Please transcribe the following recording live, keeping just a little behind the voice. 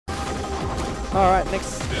Alright,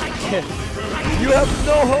 next. You have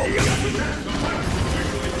no hope!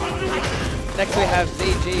 Next we have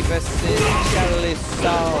ZG versus Shadowloo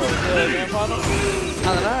Soul. I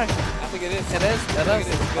don't know. I think it is. It is? It is?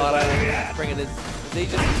 Oh, I don't bring it as Z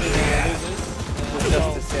just losers.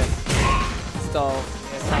 Justice, yes. Stole.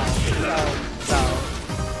 Soul.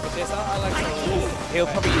 But yes, I like Soul. He'll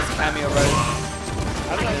probably use Cameo Rose.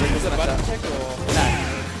 I don't know if it's a button check or...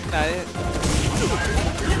 No.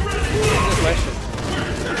 Good question.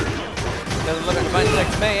 Doesn't look like a button check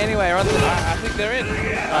to me anyway, or other than I think they're in.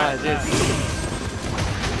 Ah, it is.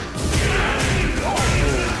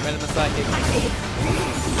 Random psychic.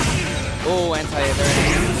 Oh, anti-air, very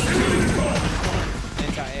nice.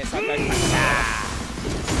 Anti-air, psychic.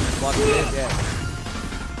 Block it, yes.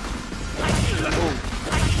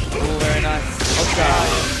 Oh, very nice. Okay.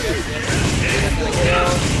 Yes. Gonna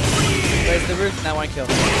kill. Where's the roof? No, won't kill.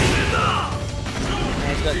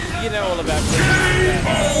 You know all about this.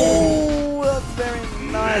 Oh, that's very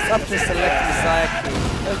nice. Up to select Messiah key.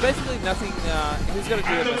 There's basically nothing. Who's gonna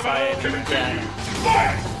do a Messiah?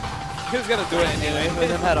 Yeah. Who's gonna do it anyway?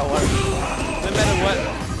 No matter what. No matter what.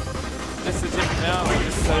 Just a different now.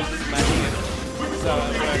 Just matching it. So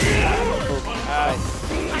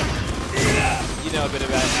you know a bit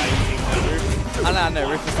about how you think the roof. I know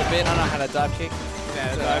roof is a bit. I know how to dive kick.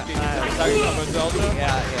 Yeah, dive kick. Target combo to ultra.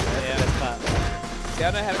 Yeah, that's the best part. See, I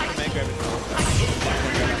know how to command grab it.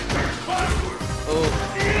 Oh,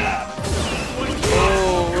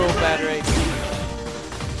 real battery.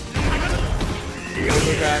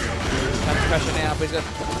 Good grab. Comes pressure now, but he's got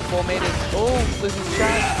 4 meters. Oh, losing his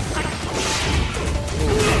charge.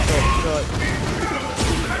 Oh, short.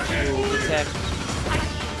 Oh, attack.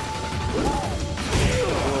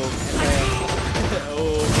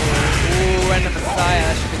 Oh, random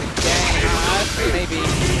Messiah. That should be the game. Maybe.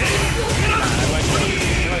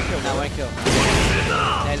 No, won't kill.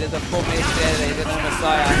 Yeah, there's a 4 minutes there. There's no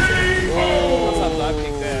Messiah. Oh, what's up, dive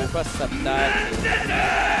kick there? What's up, dive kick?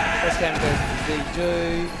 First game goes to ZG.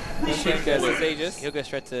 First game goes to ZG. He'll go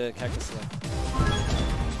straight to character select.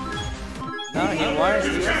 No, he won't.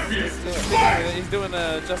 He's doing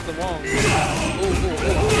Justin Wong.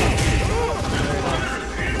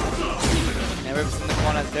 Now Rivers in the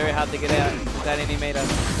corner. It's very hard to get out without any meter.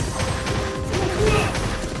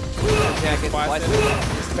 Yeah, I get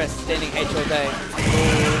just press standing H all day.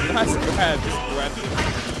 Nice grab. Just grabbed him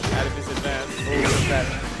out of his advance. What's that?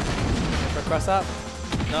 For a cross up?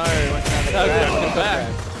 No, another No, grab. good back.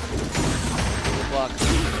 Good block.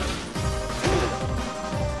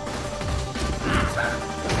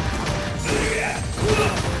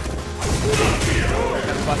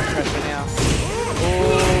 Gonna bust the pressure now.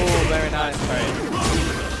 Oh, very nice.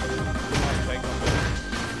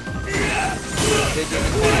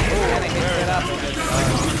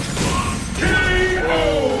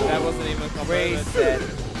 That wasn't even a combo. Reset. It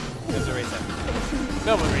was a reset.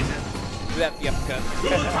 Melbourne reset. That the uppercut.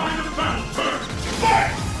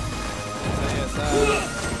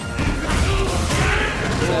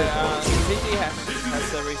 ZG has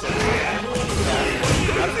a reset. I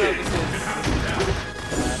don't know if this is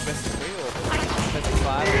best of 3 or best of 5.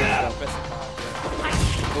 Best of 5.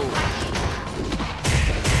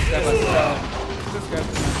 That was just grab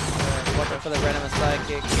watch out for the random side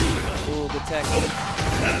kick. Ooh, good tech.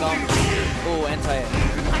 Ooh, anti-air.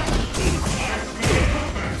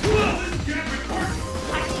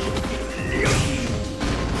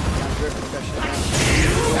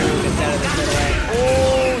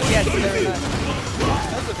 Oh, yes, very nice.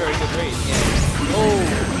 That's a very good read. Yeah. Oh.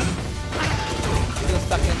 Still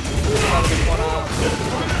stuck in the corner.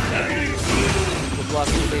 Good block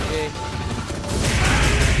from ZG.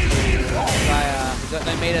 Fire. He's got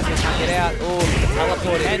no meters, he can't get out. Oh,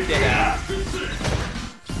 teleported. And get out.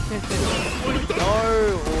 No.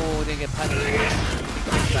 Oh, didn't get punished.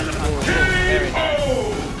 Oh, very nice.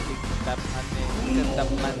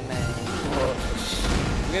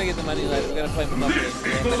 We're gonna get the money later. We're gonna play Monopoly.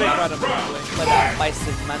 Yeah, play that spice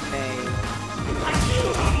of money.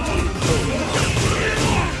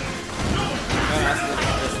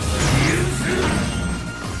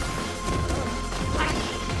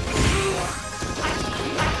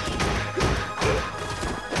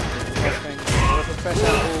 Pressure.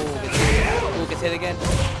 Oh, gets hit again.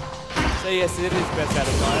 So yes, it is best out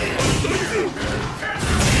of 5.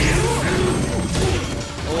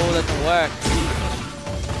 Oh, that doesn't work.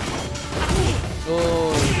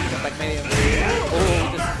 Oh, back medium.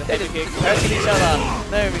 Oh, just hurting each other.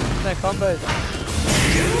 No combos.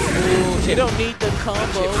 Oh, you don't need the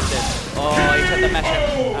combos. Oh, he tried to mash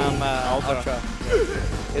up Ultra.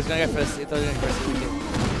 He was gonna go for a CP.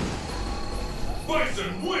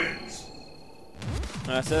 Bison wins!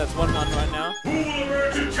 Alright, so that's 1-1 right now. Who will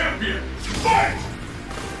emerge a champion? Fight!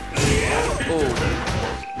 Oh,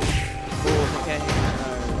 okay.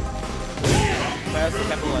 Players to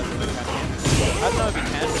capitalize on the can. I don't know if he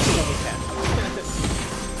can, but he probably can.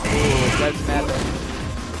 Oh, that's mad.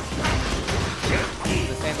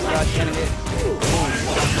 The same slot can hit.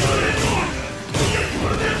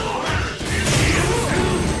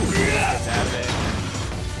 Gets out of there.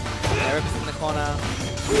 Eric's in the corner.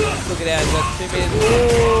 Look at that, got 2 meters.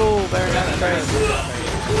 Oh, very nice trade.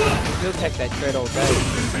 He'll take that trade all day.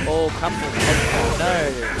 Oh, couple. Oh, no.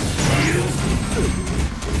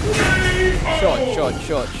 Short.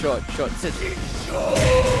 Sit.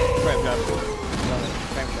 Frame grab.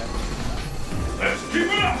 Frame grab. Let's keep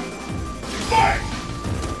it up! Fight!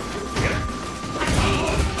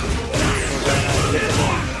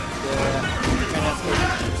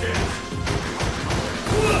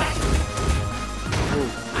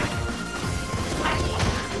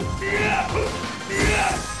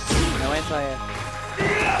 No anti-air.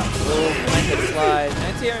 Oh, blanket slide.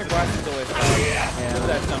 Anti-air and Bryson's always fast. Yeah.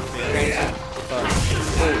 That's something.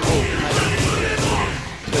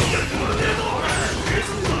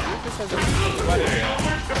 Rufus has a quite a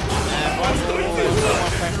and Bryson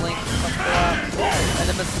One frame link. And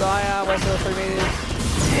the Messiah, wait till 3 meters.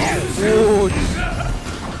 Ooh,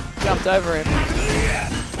 jumped over him.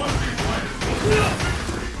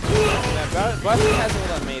 Bryson has all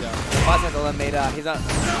that meter. Bryson has all that meter. He's not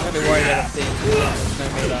going to be worried about a thing. There's no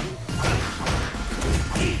meter.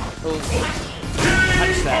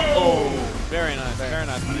 Punch that. Oh, very nice. Very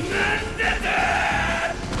nice punish.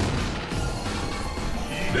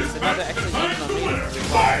 So now they're actually using on meter.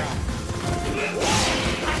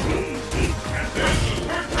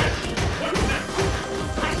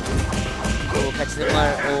 Oh, catch the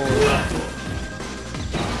low. Oh.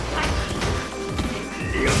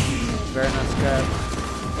 Very nice grab.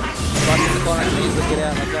 Bryson in the corner, please look it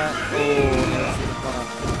out like that. Oh, yeah, in the corner.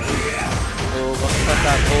 Oh, got the shot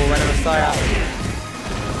up. Oh, random Messiah.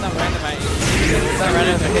 It's not random, mate. Is that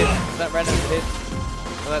random for hit? Is that random for hit?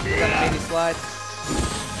 Oh, that's a meaty slide.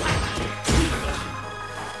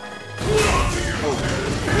 Oh.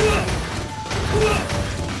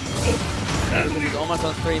 He's almost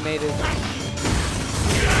on 3 meters.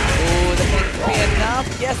 Oh, that can't be enough.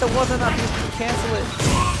 Yes, it was enough. He just cancel it.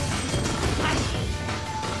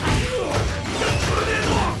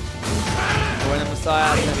 Oh, and the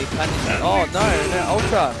Messiah is going to be punishing. Oh, no,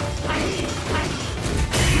 Ultra.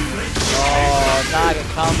 Oh, target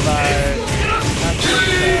combo. That's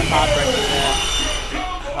heartbreaking there.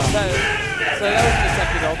 So that was the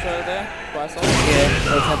second ultra there, Bryson? Yeah,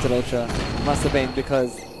 that was attempted Ultra. Must have been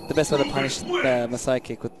because the best way to punish the Messiah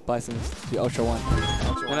kick with Bison is to be Ultra 1.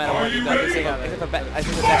 No matter what he does, if I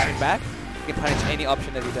think dashing back, he can punish any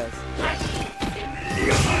option that he does.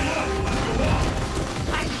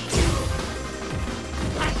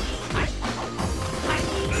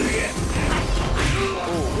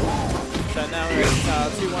 So now we're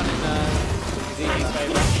at 2-1 in ZG's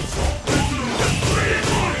favour.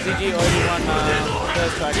 ZG already won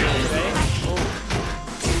first strike today.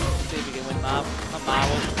 See if he can win Marvel. Not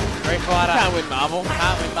Marvel. Very fighter. Can't win Marvel.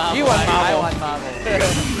 Can't win Marvel. You won mate. Marvel. I won Marvel.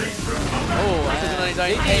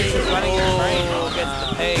 ZG is running his train. Gets the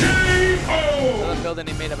pay. Doesn't build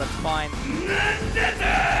any meter, but it's fine. I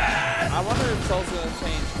wonder if Soul's going to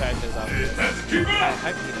change characters after this. Let's keep it I up!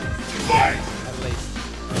 hope he does. Fight! At least.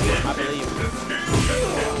 I believe.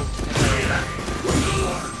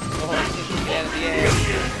 Oh, he's get out of the air.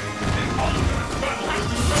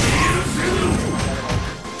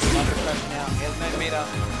 Marcus crashing out. He has no meter.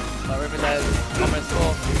 But River does. Commerce 4.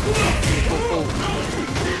 Cool.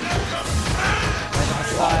 And the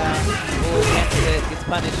Messiah. Oh, cancels it. Gets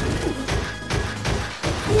punished.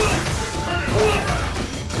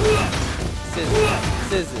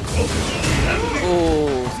 Scissors.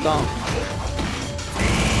 Oh, stomp.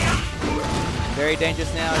 Very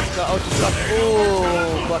dangerous now. It's got Ultra Shock.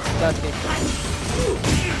 Oh, blocks the duck kick.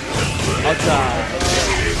 Ultra.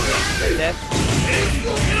 Death.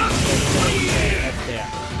 That's there.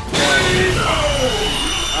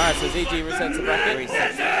 Alright, so ZG resets the bracket.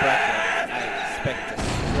 Resets the bracket. I expect it.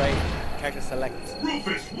 Great character select.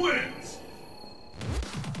 Rufus wins!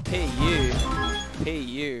 PU.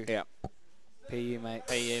 Yeah. PU, mate.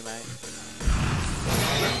 PU, mate.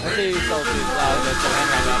 Let's see who sold this.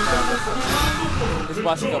 This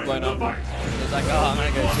bus got blown up. He's like, oh, I'm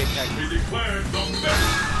gonna go cheap He characters. declared the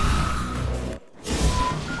best!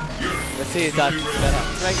 Let's see who's done better.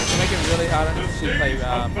 To make it really hard on us, she play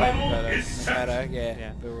Photo. Photo, yeah.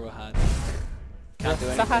 Yeah. They're real hard. Can't do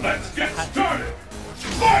anything. Let's get started!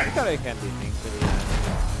 Fight! Photo can do things pretty hard.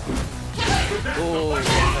 Ooh,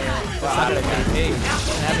 that's not a DP.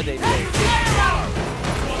 Doesn't have a DP.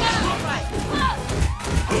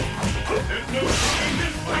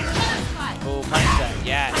 Ooh, punch that.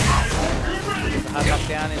 Yes. A hard knock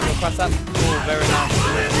down into a cross up. Ooh, very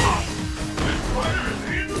nice.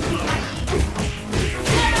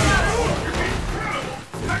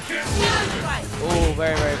 Ooh,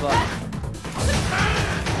 very, very blocked.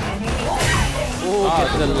 Ooh, Oh,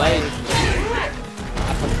 delayed.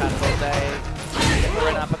 Uppercut all day. For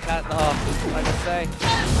an uppercut. Oh, like I say,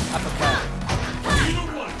 uppercut.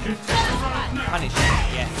 Punish.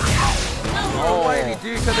 Yes. Oh, wait, he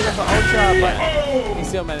did because they got for Ultra, but He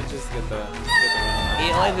still manages to get the win.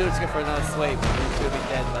 he only did go for another sweep. He should have been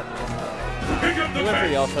dead, but He went for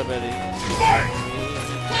the Ultra, but he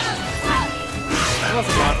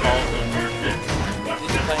wasn't my fault.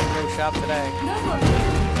 he's playing real sharp today.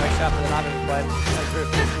 Way sharper than I've ever played. So true.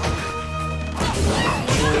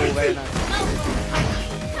 Ooh, very nice.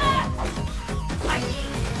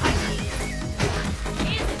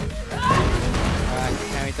 Alright,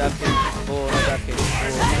 carry dub kick. Oh, no dub kick.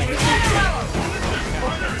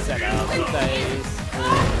 Set up. Days.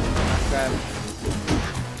 Nice grab.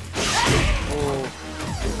 Oh.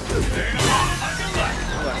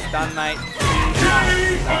 Stun, mate.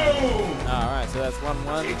 Alright, so that's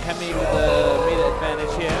 1-1. Kemi with the meter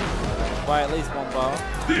advantage here by at least one bar.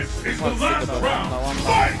 This is the One stick last of it. round. One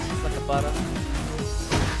bar. Fight! It's like a butter.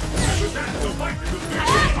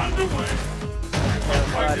 The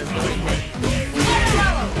fight is underway.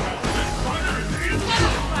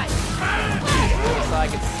 Looks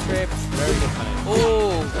like it's stripped. Very good punish.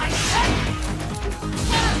 Ooh!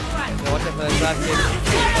 Watch out for that drive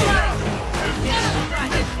kick.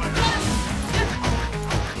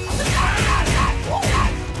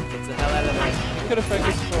 Gets the hell out of there. He could have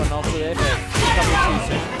focused for an ultra there, but probably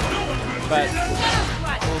too soon. But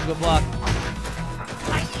Oh, good block.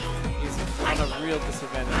 he's on a real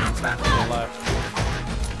disadvantage in terms of the life.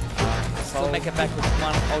 Still make it back with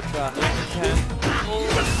one ultra. Can.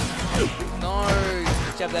 No!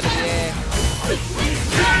 Jabbed out of the air.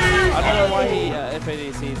 I don't know why he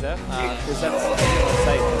FAD sees that, because that's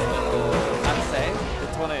safe. Unsafe. The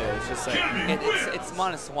tornado is just safe. It's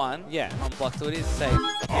 -1 Yeah. on block, so it is safe.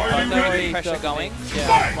 I know Keep he the pressure got- going.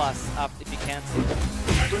 Yeah. Plus up if you cancel.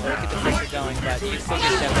 Or keep the pressure going, but you still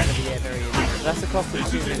get jabbed out of the air very easily. That's the cost of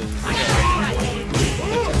 2 minutes. Which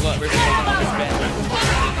is what River's going to spend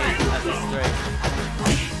at this 3.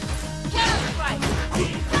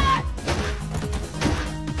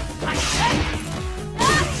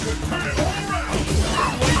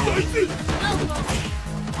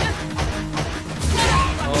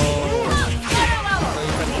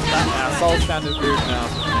 Now, Soul's found his groove now.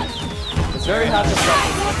 It's very hard to stop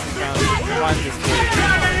him once he finds his groove.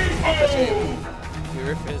 Especially if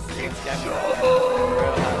River's against Gavin. Real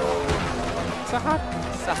hard.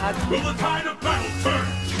 Sahad. Will the tide of battle turn?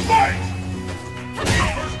 Fight!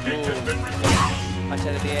 First kick has been received. Punch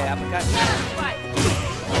out of the air, uppercut.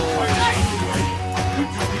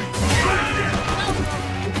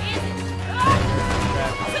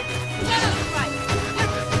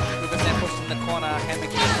 River's now pushed in the corner, hammer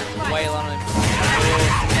kick, wail on him. Oh,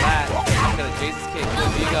 look at that. I've got a Jesus kick. What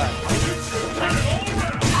have you got?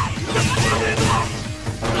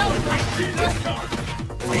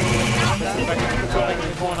 Back in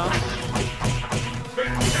the corner.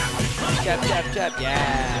 Jab, jab, jab.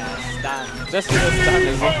 Yeah, done. Just for the stun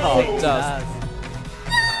as well. It does.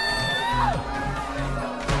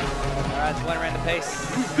 Alright, it's one round apiece.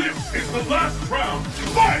 This is the last round.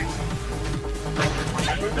 Fight!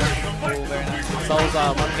 Oh, very nice. Soul's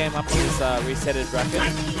 1 game up to his resetted bracket. He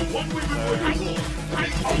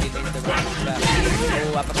needs the run back.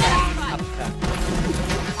 Oh, uppercut. Uppercut.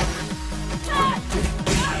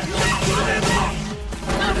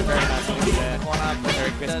 Very nice move there. Corner,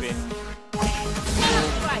 Very crispy.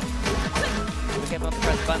 We came up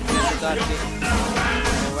press buttons against the dive kick.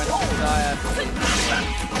 We'll run into the dire.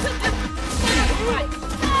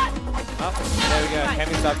 Oh, there we go.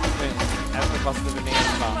 Kemi's up to win at the cost of the knee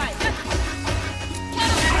and bar.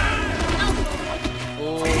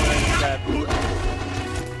 Oh, nice jab.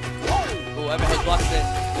 Oh, overhead blocks it.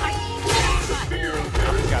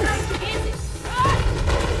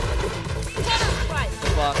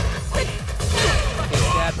 Good block. Kick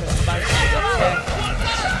jab, press the button, drop check.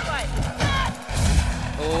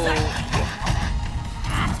 Oh,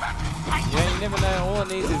 Yeah, you never know. All it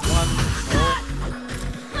needs is one.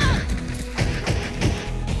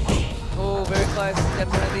 oh, very close.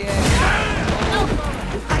 Jabs out of the air.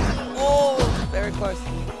 Oh, very close.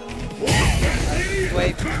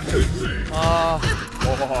 Sweep. Oh,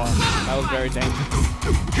 Oh, that was very dangerous.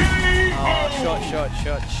 oh, Short.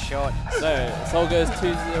 So, Soul goes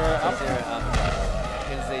 2-0 up. 2-0 up.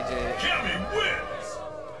 Against ZG. Cammy wins.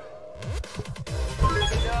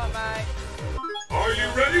 Good job, mate. Are you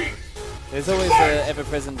ready? There's always the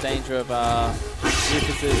ever-present danger of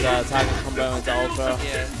Rufus's target combo into Ultra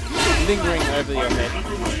Yeah. lingering over your head,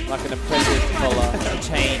 like an oppressive collar, a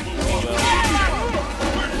chain, if you will.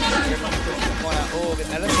 Corner. Oh, get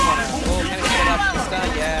out of the corner. Oh, can he set up the stun?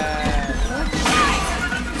 Yeah.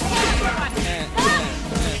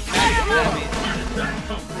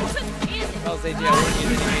 Oh, ZG, I wouldn't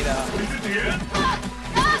use any meter.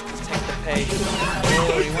 Just take the pace.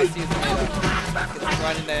 Oh, he wants to use the meter. Gets him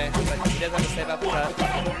right in there. But he doesn't have to set up the cut.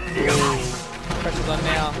 Pressure's on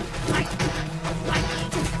now.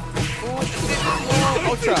 Oh,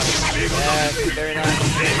 Ultra. Yeah, very nice.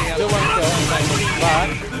 Still won't go, but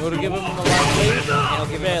you want to give him the last lead? He'll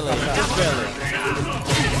give Barely, just barely.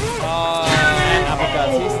 Oh, And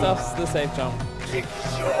uppercuts, he stuffs the safe jump. Pick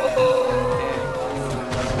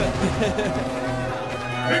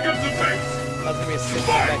up the pace. That's gonna be a sick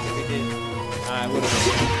back if he did. I would have.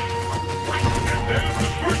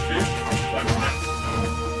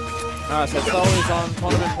 Alright, so Soul is on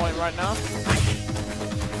tournament point right now.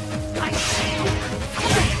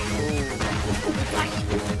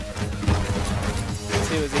 Let's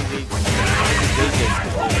see what ZG.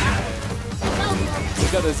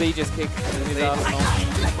 He's got the ZG's kick in his arsenal.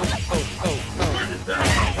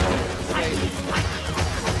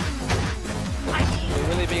 We're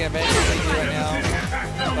really being advantage of ZG right now.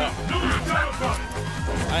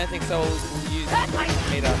 But I don't think Soul will use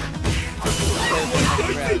meter.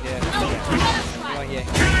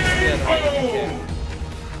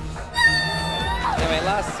 Anyway,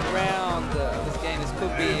 last round of this game. This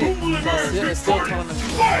could be It's still tournament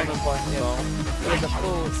point. yeah. With the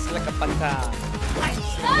full slicker bata.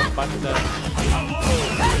 But Meter.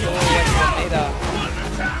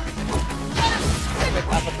 Quick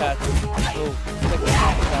uppercut. Oh, quick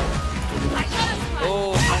uppercut.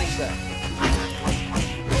 Oh, punish that.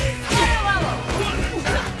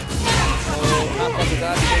 Oh, up on the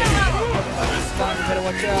dart. Stun, better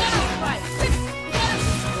watch out.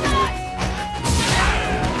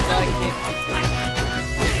 Side kick.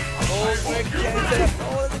 Oh, quick jab set up.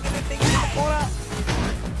 Oh, there's a good thing in the corner.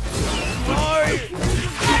 No!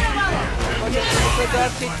 Watch out for the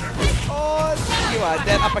dart kick. Oh, you are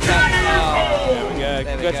dead uppercut. Oh, there we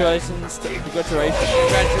go. Congratulations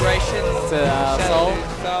to Soul. Soul.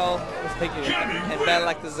 Soul. Thank you. And bad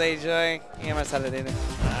luck to ZJ. Yeah, my Saturday.